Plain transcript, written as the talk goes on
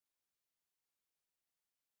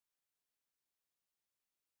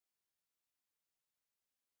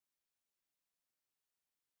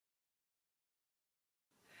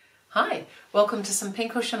Hi, welcome to some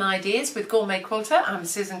pincushion ideas with GourmetQuilter. I'm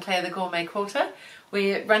Susan Clare, the GourmetQuilter.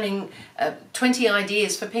 We're running 20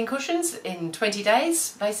 ideas for pincushions in 20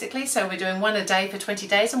 days, basically. So we're doing one a day for 20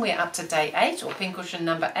 days and we're up to day 8, or pincushion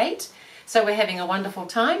number 8. So we're having a wonderful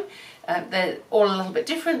time. They're all a little bit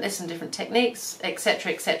different. There's some different techniques,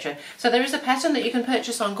 etc, etc. So there is a pattern that you can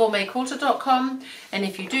purchase on GourmetQuilter.com, and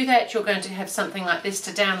if you do that, you're going to have something like this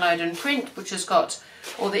to download and print, which has got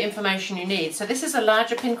all the information you need. So this is a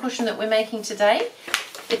larger pincushion that we're making today.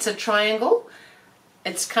 It's a triangle.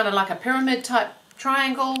 It's kind of like a pyramid type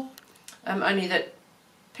triangle, only that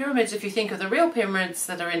pyramids, if you think of the real pyramids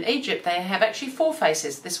that are in Egypt, they have actually 4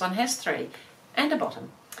 faces. This one has 3 and a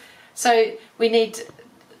bottom. So we need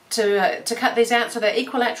to cut these out so they're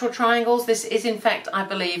equilateral triangles. This is in fact, I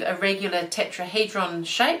believe, a regular tetrahedron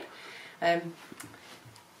shape. The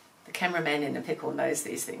cameraman in the pickle knows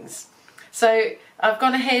these things. So I've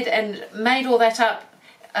gone ahead and made all that up,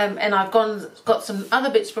 and I've got some other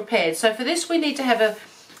bits prepared. So for this we need to have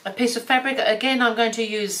a piece of fabric. Again, I'm going to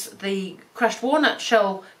use the crushed walnut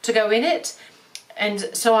shell to go in it, and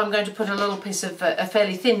so I'm going to put a little piece of a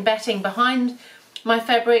fairly thin batting behind my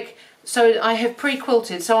fabric. So I have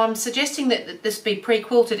pre-quilted, so I'm suggesting that this be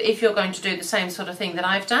pre-quilted if you're going to do the same sort of thing that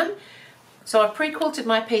I've done. So I've pre-quilted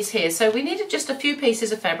my piece here. So we needed just a few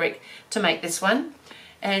pieces of fabric to make this one.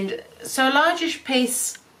 And so a largish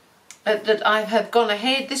piece that I have gone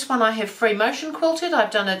ahead, this one I have free motion quilted.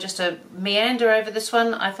 I've done just a meander over this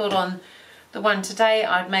one. I thought on the one today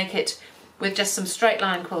I'd make it with just some straight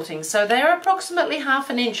line quilting. So they're approximately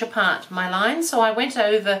 1/2 inch apart, my lines. So I went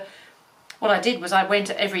over, what I did was I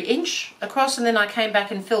went every inch across and then I came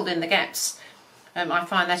back and filled in the gaps. I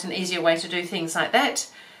find that an easier way to do things like that.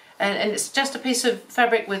 And it's just a piece of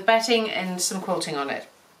fabric with batting and some quilting on it.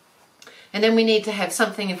 And then we need to have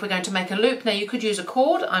something if we're going to make a loop. Now you could use a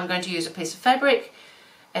cord. I'm going to use a piece of fabric,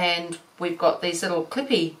 and we've got these little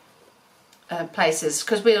clippy places,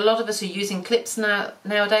 because a lot of us are using clips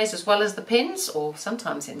nowadays as well as the pins, or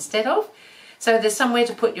sometimes instead of. So there's somewhere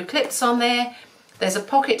to put your clips on there. There's a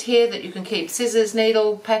pocket here that you can keep scissors,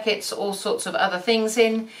 needle, packets, all sorts of other things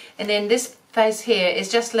in. And then this face here is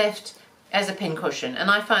just left as a pincushion, and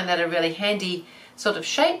I find that a really handy sort of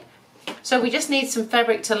shape. So we just need some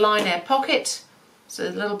fabric to line our pocket, so a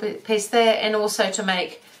little bit piece there, and also to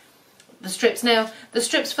make the strips. Now the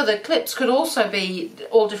strips for the clips could also be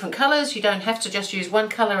all different colours. You don't have to just use one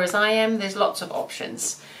colour as I am. There's lots of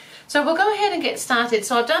options. So we'll go ahead and get started.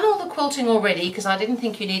 So I've done all the quilting already because I didn't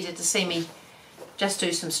think you needed to see me just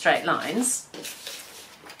do some straight lines.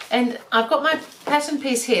 And I've got my pattern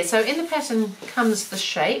piece here. So in the pattern comes the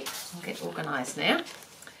shape. I'll get organised now.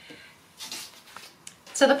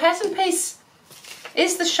 So the pattern piece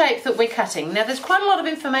is the shape that we're cutting. Now there's quite a lot of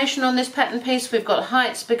information on this pattern piece. We've got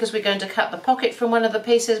heights because we're going to cut the pocket from one of the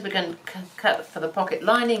pieces. We're going to cut for the pocket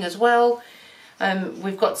lining as well.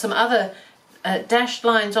 We've got some other dashed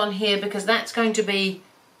lines on here because that's going to be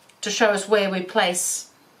to show us where we place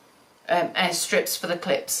our strips for the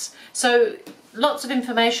clips. So lots of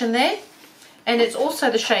information there, and it's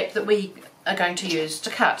also the shape that we are going to use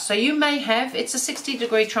to cut. So you may have, it's a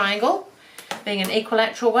 60-degree triangle, being an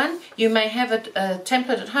equilateral one. You may have a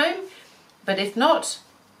template at home, but if not,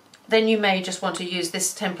 then you may just want to use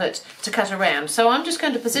this template to cut around. So I'm just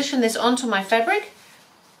going to position this onto my fabric,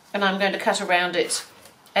 and I'm going to cut around it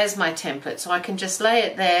as my template. So I can just lay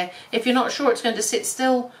it there. If you're not sure it's going to sit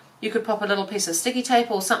still, you could pop a little piece of sticky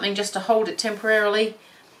tape or something just to hold it temporarily.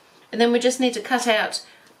 And then we just need to cut out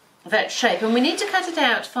that shape, and we need to cut it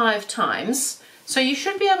out 5 times. So you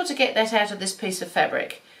should be able to get that out of this piece of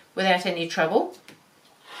fabric without any trouble.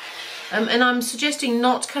 And I'm suggesting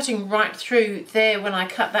not cutting right through there when I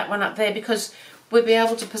cut that one up there, because we'll be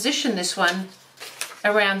able to position this one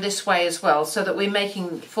around this way as well, so that we're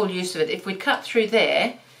making full use of it. If we cut through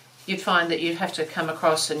there, you'd find that you'd have to come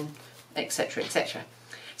across and etc, etc.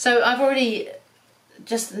 So I've already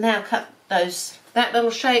just now cut that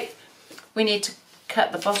little shape. We need to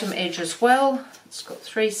cut the bottom edge as well. It's got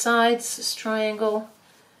 3 sides, this triangle.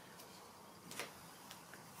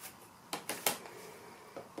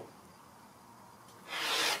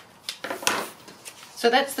 So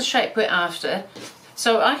that's the shape we're after.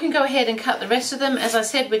 So I can go ahead and cut the rest of them. As I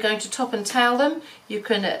said, we're going to top and tail them. You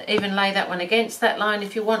can even lay that one against that line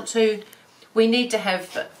if you want to. We need to have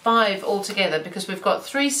 5 altogether because we've got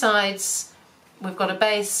 3 sides, we've got a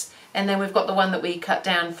base, and then we've got the one that we cut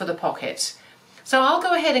down for the pocket. So I'll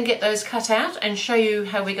go ahead and get those cut out and show you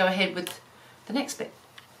how we go ahead with the next bit.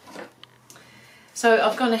 So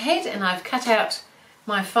I've gone ahead and I've cut out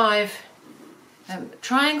my 5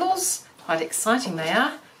 triangles. Quite exciting they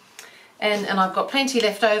are, and I've got plenty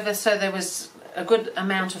left over, so there was a good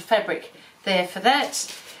amount of fabric there for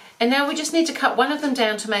that. And now we just need to cut one of them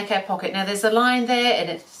down to make our pocket. Now there's a line there and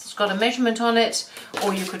it's got a measurement on it,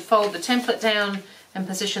 or you could fold the template down and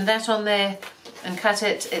position that on there and cut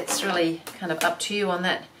it. It's really kind of up to you on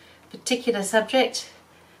that particular subject.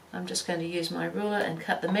 I'm just going to use my ruler and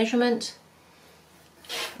cut the measurement.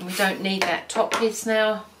 And we don't need that top piece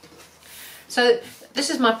now. So this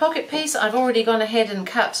is my pocket piece. I've already gone ahead and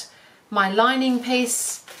cut my lining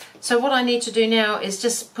piece. So what I need to do now is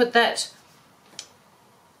just put that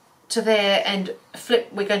to there and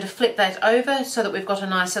we're going to flip that over so that we've got a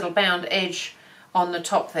nice little bound edge on the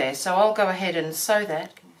top there. So I'll go ahead and sew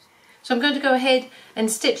that. So I'm going to go ahead and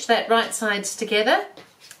stitch that right sides together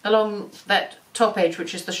along that top edge,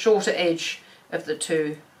 which is the shorter edge of the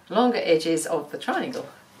two longer edges of the triangle.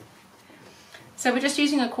 So we're just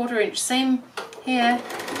using a 1/4 inch seam here.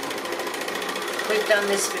 We've done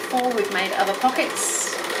this before, we've made other pockets.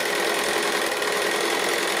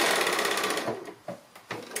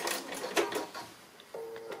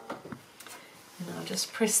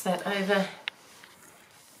 Just press that over,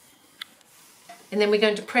 and then we're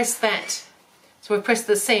going to press that. So we've pressed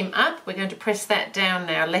the seam up, we're going to press that down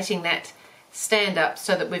now, letting that stand up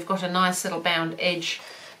so that we've got a nice little bound edge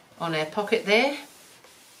on our pocket there.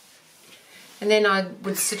 And then I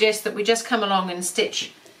would suggest that we just come along and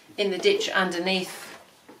stitch in the ditch underneath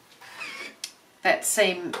that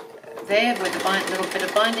seam there where the little bit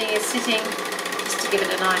of binding is sitting, just to give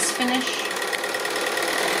it a nice finish.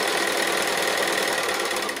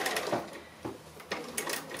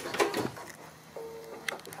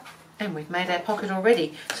 And we've made our pocket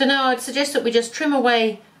already. So now I'd suggest that we just trim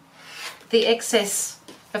away the excess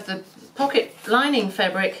of the pocket lining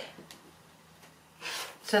fabric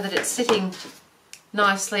so that it's sitting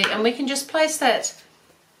nicely, and we can just place that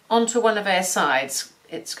onto one of our sides.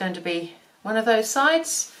 It's going to be one of those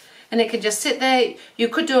sides, and it can just sit there. You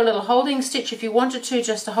could do a little holding stitch if you wanted to,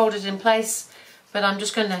 just to hold it in place, but I'm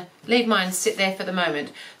just going to leave mine sit there for the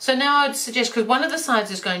moment. So now I'd suggest, because one of the sides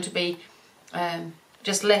is going to be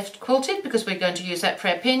just left quilted, because we're going to use that for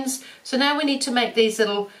our pins. So now we need to make these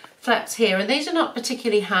little flaps here, and these are not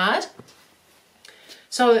particularly hard.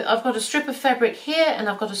 So I've got a strip of fabric here and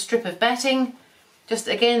I've got a strip of batting, just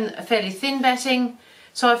again a fairly thin batting.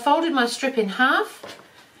 So I've folded my strip in half,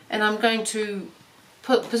 and I'm going to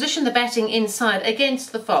position the batting inside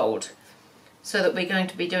against the fold so that we're going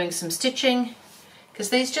to be doing some stitching, because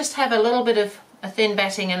these just have a little bit of a thin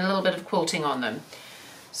batting and a little bit of quilting on them.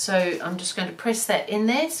 So I'm just going to press that in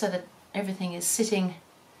there so that everything is sitting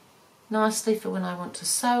nicely for when I want to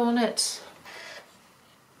sew on it.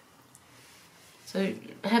 So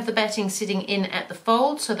have the batting sitting in at the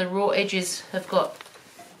fold so the raw edges have got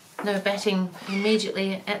no batting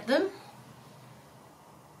immediately at them.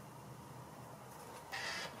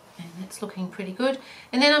 And that's looking pretty good.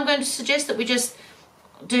 And then I'm going to suggest that we just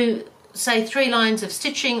do, say, 3 lines of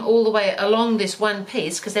stitching all the way along this one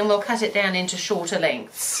piece, because then we'll cut it down into shorter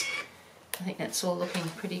lengths. I think that's all looking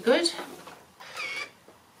pretty good.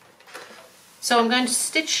 So I'm going to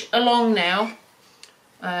stitch along now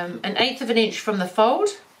 1/8 of an inch from the fold,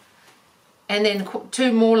 and then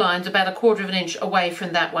 2 more lines about 1/4 of an inch away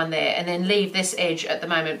from that one there, and then leave this edge at the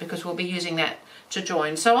moment because we'll be using that to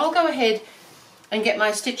join. So I'll go ahead and get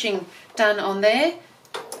my stitching done on there,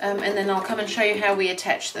 and then I'll come and show you how we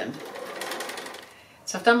attach them.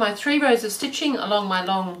 So I've done my 3 rows of stitching along my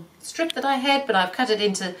long strip that I had, but I've cut it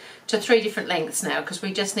into 3 different lengths now, because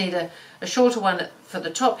we just need a shorter one for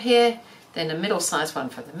the top here, then a middle-sized one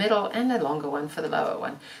for the middle, and a longer one for the lower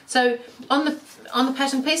one. So on the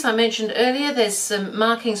pattern piece I mentioned earlier, there's some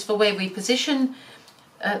markings for where we position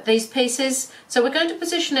these pieces. So we're going to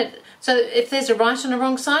position it, so if there's a right and a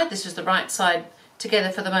wrong side, this is the right side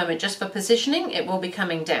together for the moment, just for positioning. It will be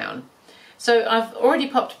coming down. So I've already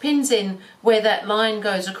popped pins in where that line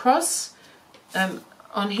goes across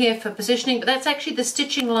on here for positioning, but that's actually the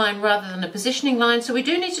stitching line rather than a positioning line. So we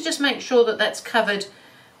do need to just make sure that that's covered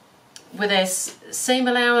with our seam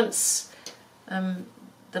allowance.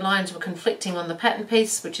 The lines were conflicting on the pattern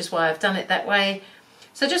piece, which is why I've done it that way.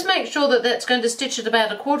 So just make sure that that's going to stitch at about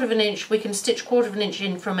 1/4 of an inch. We can stitch 1/4 of an inch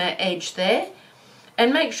in from our edge there,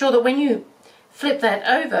 and make sure that when you flip that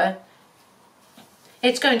over,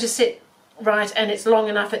 it's going to sit right and it's long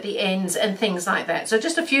enough at the ends and things like that. So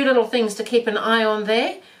just a few little things to keep an eye on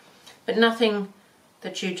there, but nothing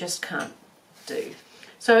that you just can't do.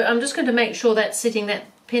 So I'm just going to make sure that's sitting, that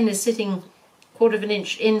pin is sitting 1/4 of an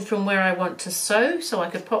inch in from where I want to sew, so I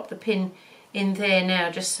could pop the pin in there now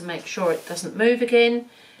just to make sure it doesn't move again,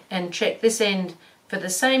 and check this end for the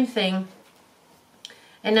same thing.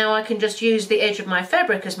 And now I can just use the edge of my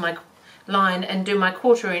fabric as my line and do my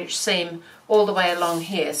 1/4 inch seam all the way along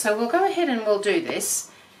here. So we'll go ahead and we'll do this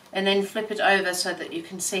and then flip it over so that you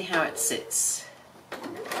can see how it sits.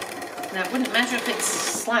 Now it wouldn't matter if it's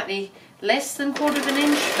slightly less than 1/4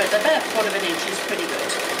 inch, but about 1/4 inch is pretty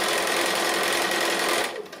good.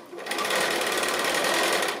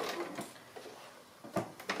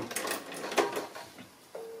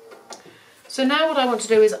 So now what I want to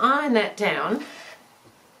do is iron that down.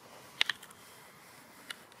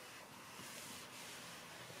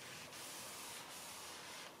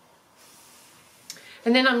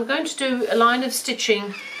 And then I'm going to do a line of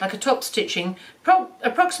stitching, like a top stitching,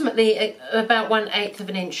 approximately about 1/8 of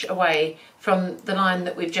an inch away from the line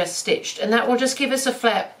that we've just stitched. And that will just give us a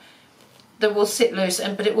flap that will sit loose,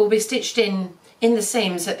 but it will be stitched in the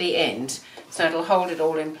seams at the end. So it'll hold it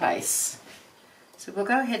all in place. So we'll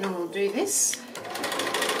go ahead and we'll do this.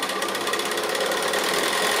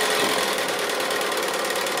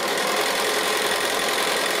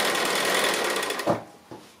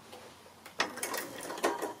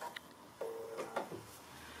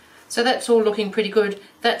 So that's all looking pretty good.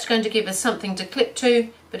 That's going to give us something to clip to,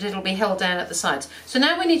 but it'll be held down at the sides. So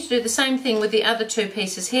now we need to do the same thing with the other 2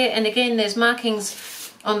 pieces here. And again, there's markings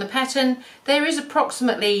on the pattern. There is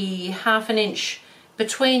approximately 1/2 inch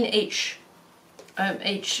between each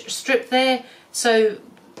strip there. So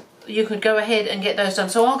you could go ahead and get those done.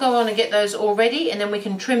 So I'll go on and get those all ready, and then we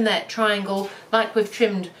can trim that triangle like we've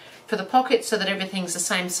trimmed for the pocket so that everything's the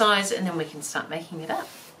same size, and then we can start making it up.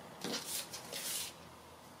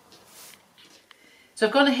 So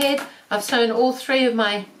I've gone ahead, I've sewn all 3 of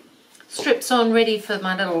my strips on ready for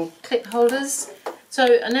my little clip holders. So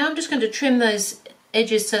now I'm just going to trim those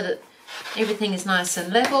edges so that everything is nice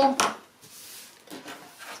and level.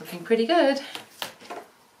 It's looking pretty good.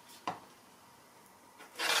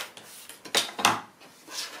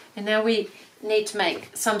 And now we need to make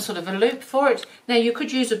some sort of a loop for it. Now you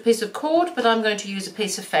could use a piece of cord, but I'm going to use a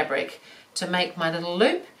piece of fabric to make my little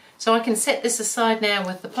loop. So I can set this aside now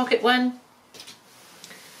with the pocket one.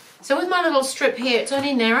 So with my little strip here, it's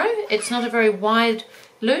only narrow, it's not a very wide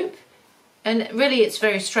loop, and really it's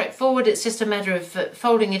very straightforward. It's just a matter of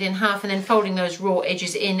folding it in half and then folding those raw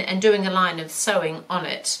edges in and doing a line of sewing on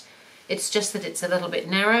it. It's just that it's a little bit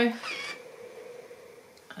narrow,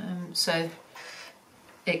 so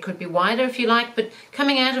it could be wider if you like, but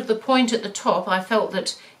coming out of the point at the top, I felt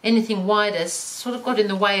that anything wider sort of got in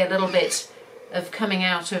the way a little bit of coming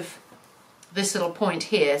out of this little point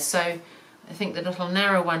here. So I think the little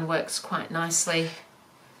narrow one works quite nicely.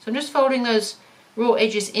 So I'm just folding those raw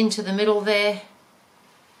edges into the middle there.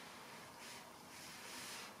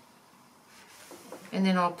 And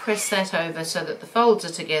then I'll press that over so that the folds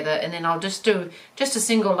are together, and then I'll just do just a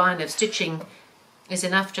single line of stitching is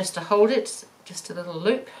enough just to hold it, just a little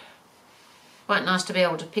loop. Quite nice to be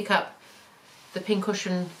able to pick up the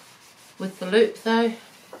pincushion with the loop though.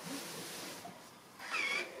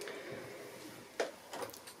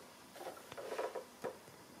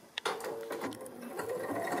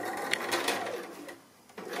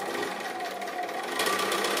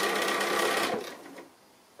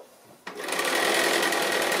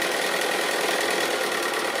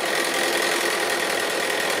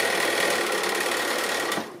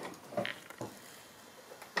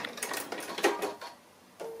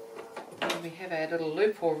 We have our little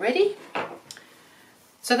loop already,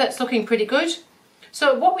 so that's looking pretty good.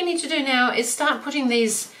 So what we need to do now is start putting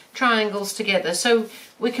these triangles together. So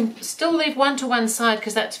we can still leave one to one side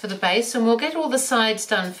because that's for the base, and we'll get all the sides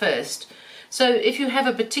done first. So if you have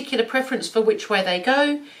a particular preference for which way they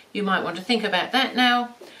go, you might want to think about that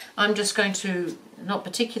now. I'm just going to not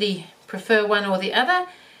particularly prefer one or the other.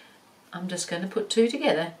 I'm just going to put 2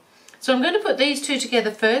 together. So I'm going to put these 2 together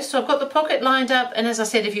first. So I've got the pocket lined up, and as I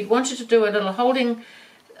said, if you wanted to do a little holding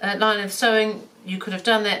line of sewing, you could have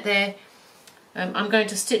done that there. I'm going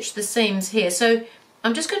to stitch the seams here. So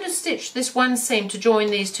I'm just going to stitch this one seam to join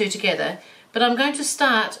these 2 together, but I'm going to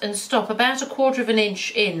start and stop about 1/4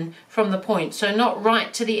 inch in from the point. So not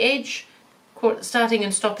right to the edge, starting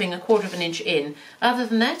and stopping 1/4 inch in. Other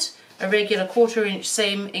than that, a regular 1/4 inch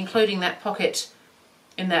seam, including that pocket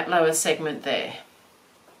in that lower segment there.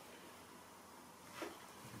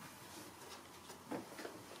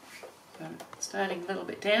 Starting a little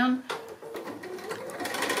bit down.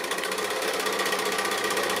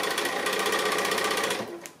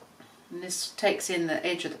 And this takes in the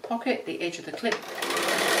edge of the pocket, the edge of the clip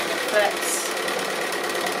flaps.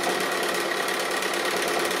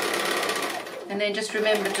 And then just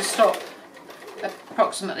remember to stop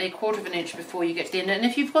approximately 1/4 inch before you get to the end. And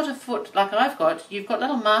if you've got a foot like I've got, you've got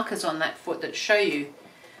little markers on that foot that show you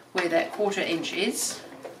where that 1/4 inch is.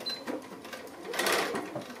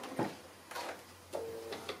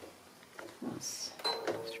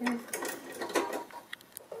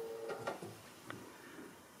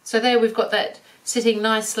 So there we've got that sitting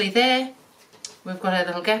nicely there. We've got a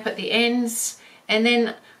little gap at the ends, and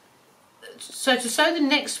then so to sew the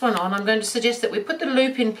next one on, I'm going to suggest that we put the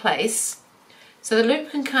loop in place. So the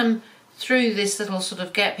loop can come through this little sort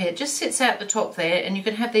of gap here. It just sits out the top there, and you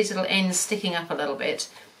can have these little ends sticking up a little bit.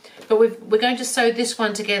 But we're going to sew this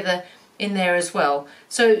one together in there as well.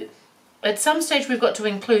 So at some stage we've got to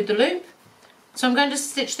include the loop. So I'm going to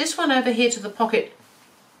stitch this one over here to the pocket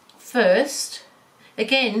first.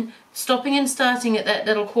 Again, stopping and starting at that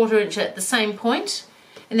little 1/4 inch at the same point,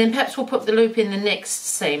 and then perhaps we'll put the loop in the next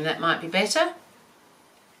seam. That might be better.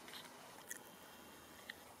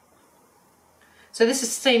 So this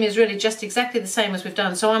seam is really just exactly the same as we've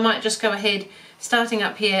done, so I might just go ahead starting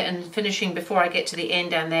up here and finishing before I get to the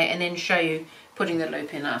end down there, and then show you putting the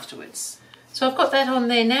loop in afterwards. So I've got that on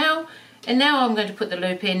there now, and now I'm going to put the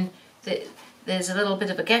loop in. There's a little bit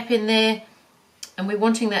of a gap in there, and we're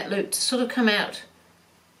wanting that loop to sort of come out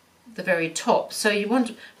the very top. So you want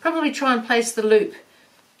to probably try and place the loop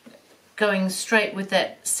going straight with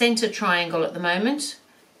that center triangle at the moment,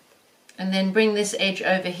 and then bring this edge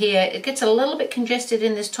over here. It gets a little bit congested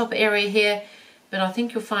in this top area here, but I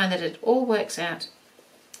think you'll find that it all works out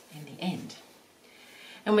in the end.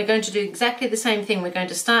 And we're going to do exactly the same thing. We're going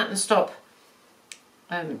to start and stop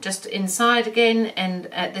just inside again, and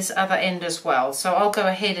at this other end as well. So I'll go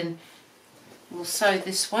ahead and we'll sew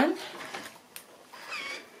this one.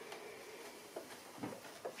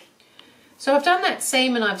 So I've done that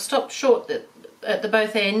seam and I've stopped short at the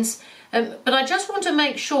both ends, but I just want to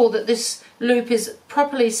make sure that this loop is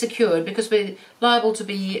properly secured, because we're liable to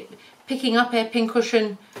be picking up our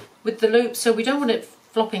pincushion with the loop, so we don't want it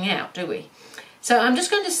flopping out, do we? So I'm just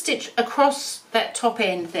going to stitch across that top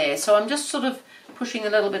end there. So I'm just sort of pushing a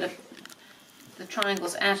little bit of the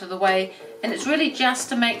triangles out of the way, and it's really just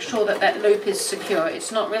to make sure that that loop is secure.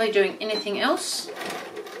 It's not really doing anything else.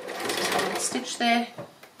 Just one stitch there.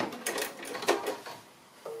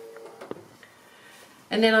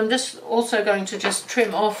 And then I'm just also going to just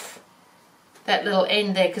trim off that little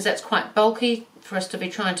end there, because that's quite bulky for us to be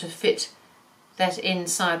trying to fit that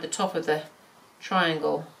inside the top of the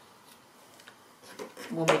triangle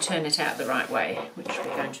when we turn it out the right way, which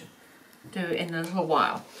we're going to do in a little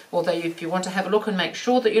while. Although if you want to have a look and make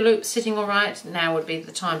sure that your loop's sitting all right, now would be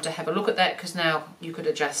the time to have a look at that, because now you could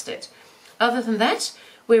adjust it. Other than that,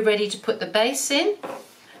 we're ready to put the base in.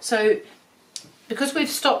 So because we've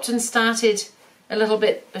stopped and started a little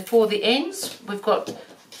bit before the ends, we've got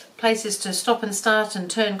places to stop and start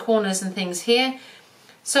and turn corners and things here.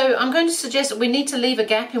 So I'm going to suggest that we need to leave a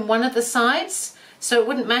gap in one of the sides. So it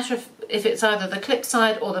wouldn't matter if it's either the clip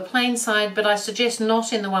side or the plain side, but I suggest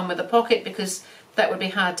not in the one with the pocket, because that would be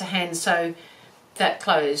hard to hand sew that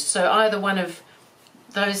closed. So either one of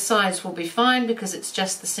those sides will be fine, because it's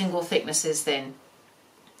just the single thicknesses then.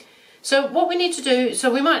 So what we need to do,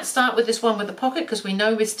 so we might start with this one with the pocket, because we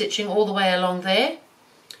know we're stitching all the way along there.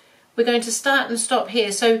 We're going to start and stop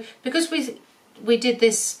here. So because we did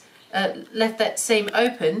this, left that seam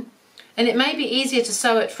open, and it may be easier to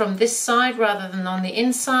sew it from this side rather than on the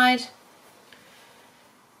inside.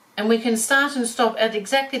 And we can start and stop at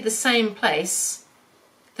exactly the same place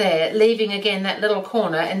there, leaving again that little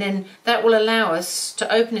corner, and then that will allow us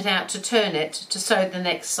to open it out, to turn it, to sew the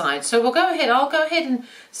next side. So we'll go ahead, I'll go ahead and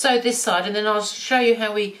sew this side, and then I'll show you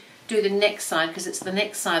how we do the next side, because it's the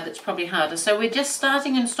next side that's probably harder. So we're just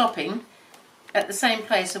starting and stopping at the same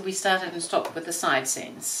place that we started and stopped with the side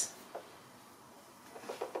seams.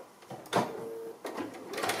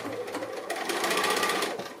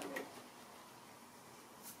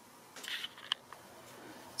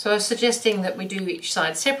 So I was suggesting that we do each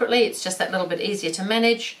side separately. It's just that little bit easier to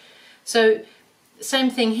manage. So same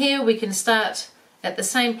thing here, we can start at the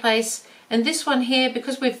same place, and this one here,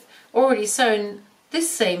 because we've already sewn this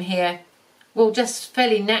seam here, will just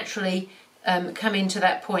fairly naturally come into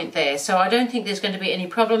that point there. So I don't think there's going to be any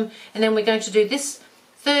problem. And then we're going to do this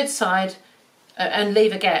third side and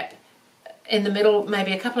leave a gap in the middle,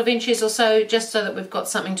 maybe a couple of inches or so, just so that we've got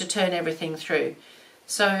something to turn everything through.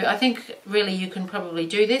 So I think really you can probably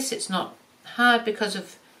do this. It's not hard because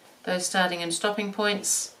of those starting and stopping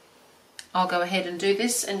points. I'll go ahead and do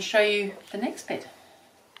this and show you the next bit.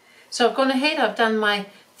 So I've gone ahead, I've done my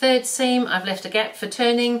third seam, I've left a gap for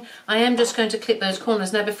turning. I am just going to clip those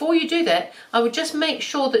corners. Now before you do that, I would just make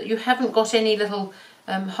sure that you haven't got any little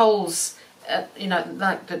holes, you know,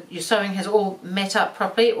 like that your sewing has all met up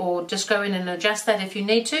properly, or just go in and adjust that if you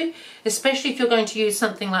need to, especially if you're going to use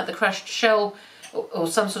something like the crushed shell or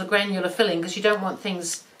some sort of granular filling, because you don't want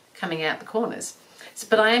things coming out the corners.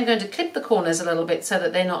 But I am going to clip the corners a little bit so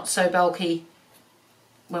that they're not so bulky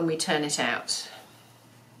when we turn it out.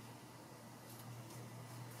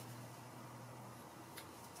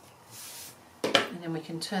 and then we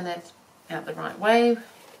can turn that out the right way.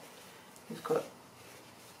 We've got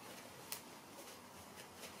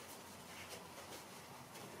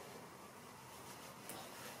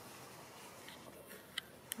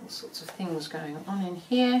all sorts of things going on in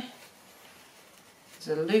here.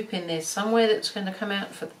 There's a loop in there somewhere that's going to come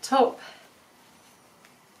out for the top.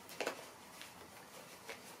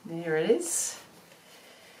 There it is.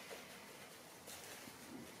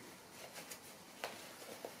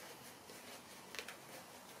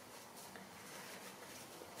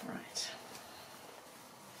 Right.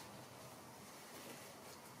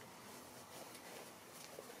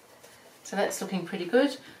 So that's looking pretty good.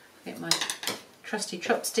 I'll get my trusty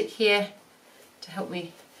chopstick here to help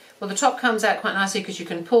me. Well, the top comes out quite nicely because you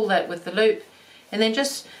can pull that with the loop, and then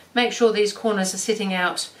just make sure these corners are sitting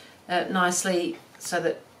out nicely so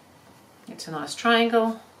that it's a nice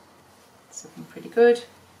triangle. It's looking pretty good.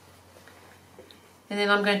 And then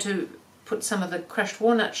I'm going to put some of the crushed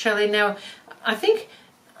walnut shell in. Now, I think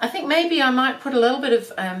maybe I might put a little bit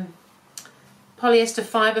of polyester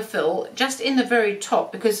fibre fill just in the very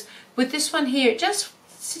top, because with this one here, it's just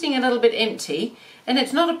sitting a little bit empty, and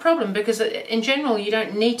it's not a problem because in general you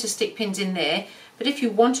don't need to stick pins in there, but if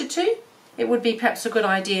you wanted to, it would be perhaps a good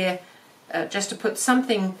idea just to put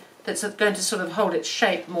something that's going to sort of hold its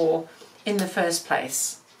shape more in the first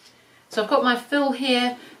place. So I've got my fill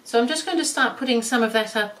here, so I'm just going to start putting some of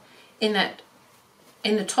that up in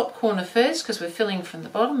the top corner first, because we're filling from the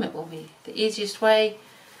bottom. It will be the easiest way.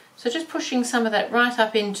 So just pushing some of that right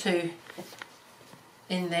up in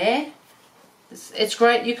there. It's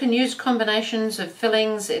great. You can use combinations of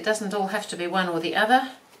fillings. It doesn't all have to be one or the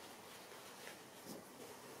other.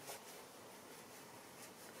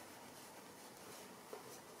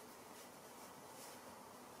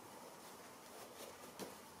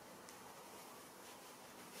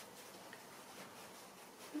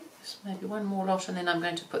 Just maybe one more lot, and then I'm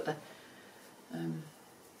going to put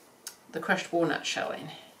the crushed walnut shell in.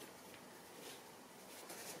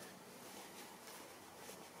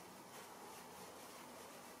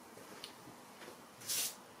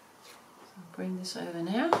 Bring this over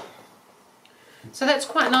now. So that's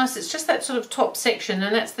quite nice. It's just that sort of top section,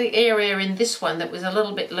 and that's the area in this one that was a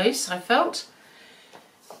little bit loose, I felt.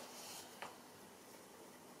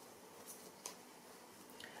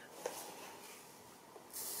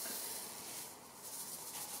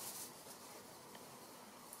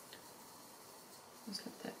 Just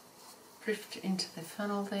let that drift into the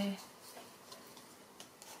funnel there.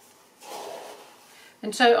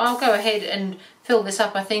 And so I'll go ahead and fill this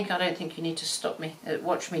up. I don't think you need to stop me,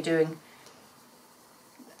 watch me doing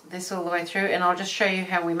this all the way through, and I'll just show you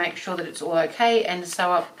how we make sure that it's all okay and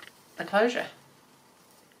sew up the closure.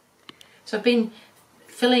 So I've been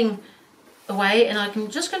filling away, and I'm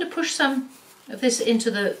just going to push some of this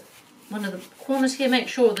into one of the corners here. Make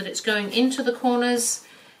sure that it's going into the corners,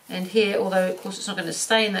 and here, although of course it's not going to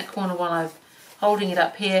stay in that corner while I'm holding it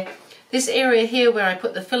up here. This area here where I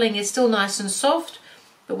put the filling is still nice and soft,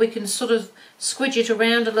 but we can sort of squidge it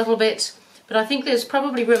around a little bit. But I think there's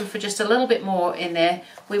probably room for just a little bit more in there.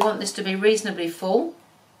 We want this to be reasonably full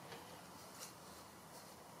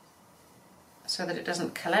so that it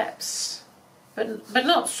doesn't collapse, but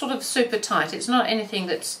not sort of super tight. It's not anything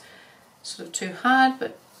that's sort of too hard,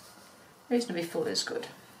 but reasonably full is good.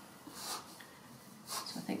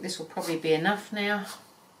 So I think this will probably be enough now.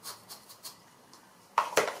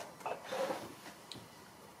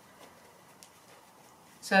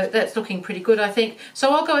 So that's looking pretty good, I think.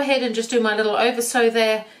 So I'll go ahead and just do my little over sew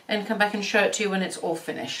there and come back and show it to you when it's all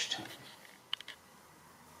finished.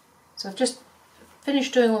 So I've just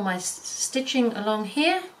finished doing all my stitching along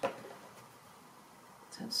here.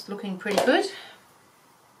 So it's looking pretty good.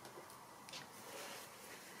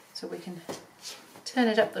 So we can turn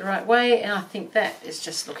it up the right way, and I think that is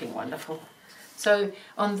just looking wonderful. So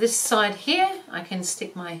on this side here I can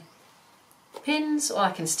stick my pins, or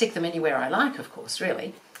I can stick them anywhere I like, of course,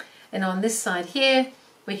 really. And on this side here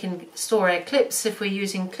we can store our clips if we're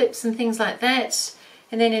using clips and things like that.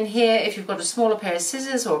 And then in here, if you've got a smaller pair of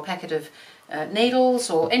scissors or a packet of needles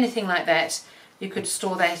or anything like that, you could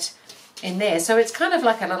store that in there. So it's kind of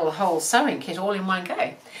like a little whole sewing kit all in one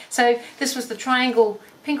go. So this was the triangle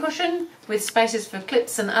pincushion with spaces for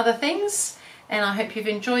clips and other things, and I hope you've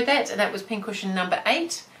enjoyed that. That was pincushion number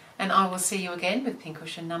 8, and I will see you again with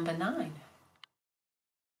pincushion number 9.